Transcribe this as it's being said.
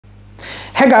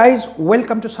Hey guys,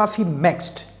 welcome to Safi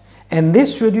Next. In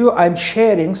this video, I'm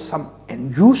sharing some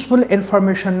useful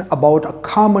information about a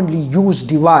commonly used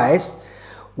device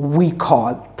we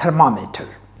call thermometer.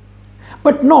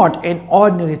 But not an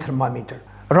ordinary thermometer,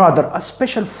 rather a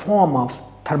special form of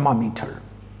thermometer.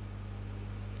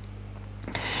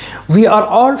 We are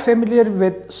all familiar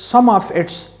with some of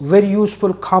its very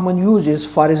useful common uses.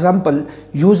 For example,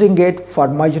 using it for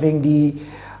measuring the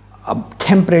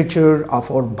temperature of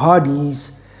our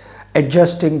bodies,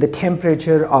 adjusting the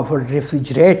temperature of our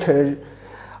refrigerator,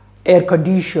 air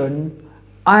condition,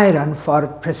 iron for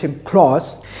pressing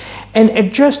clothes, and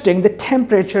adjusting the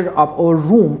temperature of our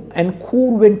room and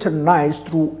cool winter nights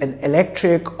through an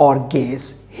electric or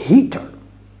gas heater.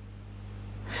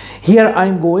 Here I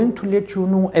am going to let you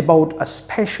know about a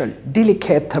special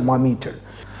delicate thermometer.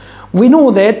 We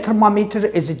know that thermometer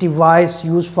is a device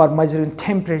used for measuring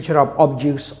temperature of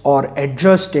objects or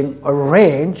adjusting a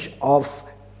range of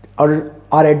or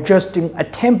adjusting a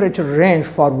temperature range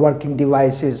for working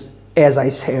devices, as I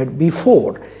said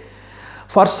before.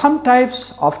 For some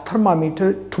types of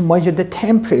thermometer to measure the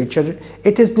temperature,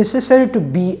 it is necessary to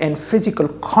be in physical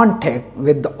contact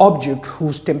with the object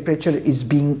whose temperature is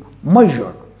being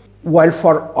measured, while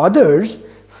for others,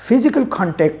 physical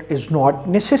contact is not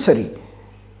necessary.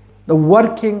 The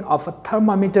working of a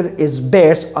thermometer is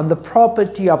based on the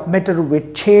property of matter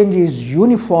which changes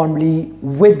uniformly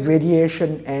with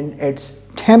variation in its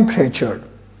temperature.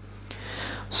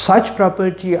 Such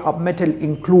property of metal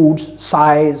includes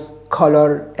size,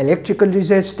 color, electrical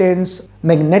resistance,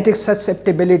 magnetic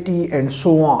susceptibility, and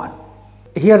so on.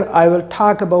 Here I will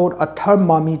talk about a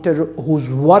thermometer whose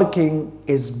working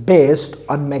is based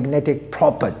on magnetic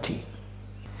property.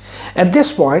 At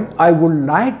this point, I would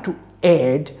like to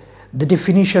add the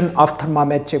definition of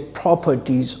thermometric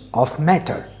properties of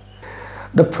matter.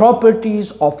 The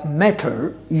properties of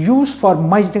matter used for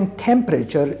measuring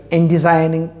temperature and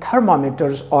designing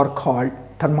thermometers are called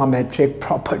thermometric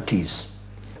properties.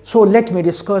 So let me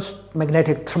discuss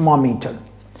magnetic thermometer.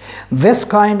 This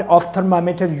kind of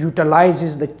thermometer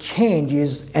utilizes the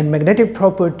changes in magnetic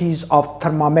properties of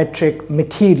thermometric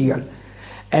material,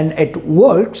 and it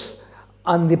works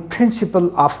on the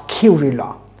principle of Curie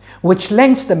law, which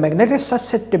links the magnetic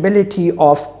susceptibility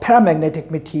of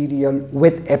paramagnetic material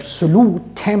with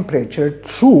absolute temperature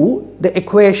through the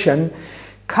equation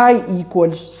chi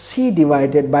equals C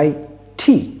divided by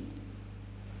T,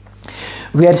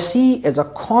 where C is a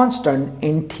constant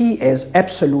and T is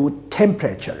absolute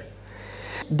temperature.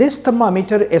 This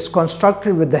thermometer is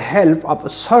constructed with the help of a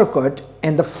circuit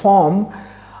in the form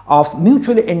of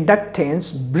mutual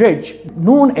inductance bridge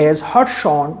known as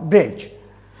Hirschhorn bridge,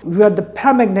 where the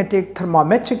paramagnetic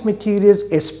thermometric material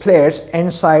is placed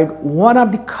inside one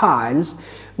of the coils,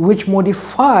 which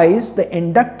modifies the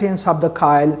inductance of the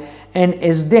coil and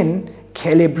is then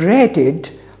calibrated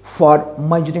for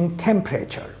measuring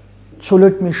temperature. So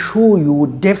let me show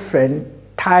you different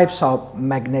types of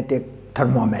magnetic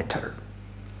thermometer.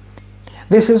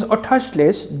 This is a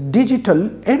touchless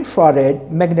digital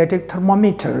infrared magnetic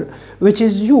thermometer, which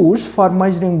is used for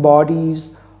measuring bodies,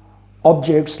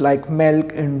 objects like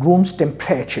milk and room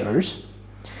temperatures.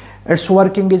 Its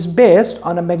working is based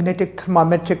on a magnetic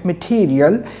thermometric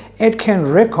material. It can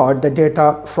record the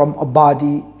data from a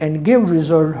body and give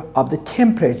result of the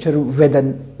temperature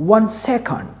within 1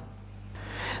 second.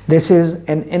 This is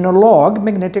an analog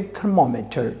magnetic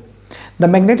thermometer. The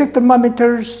magnetic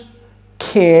thermometers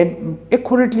can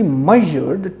accurately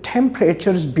measure the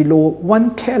temperatures below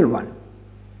 1 Kelvin.